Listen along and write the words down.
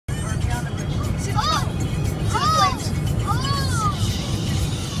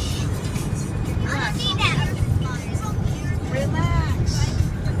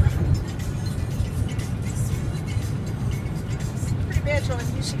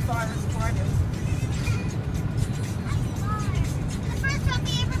fire before I do. The first time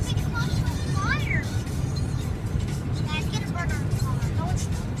we ever been close to a fire. Guys, get a burner in the car. No, it's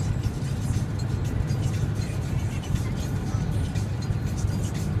not.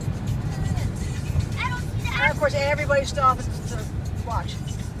 I don't see that. And of course, everybody's stopping to watch.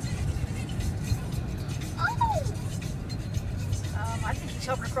 Oh! I think he's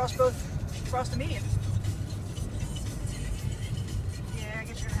helping across the median. Yeah, I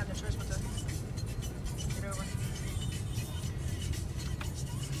guess you're gonna have no choice but to get over.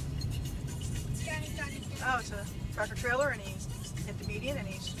 Oh, it's a tractor trailer, and he hit the median, and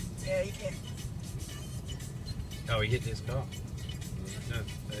yeah, you can't. Oh, he hit his car. No,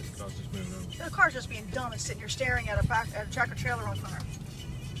 his car's just moving over. The car's just being dumb and sitting here staring at a tractor trailer on fire.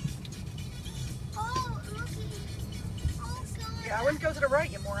 Oh, looky. Oh, God. Yeah, I wouldn't go to the right,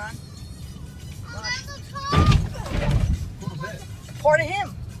 you moron. Oh, that looks hot. What was that? Part of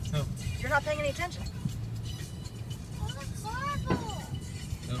him. Oh, You're not paying any attention. Oh, that's horrible.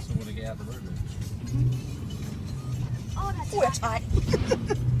 that's also what I get out the road. Oh, that's Oh, that's hot.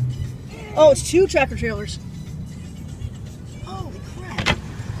 Oh, it's two tractor trailers.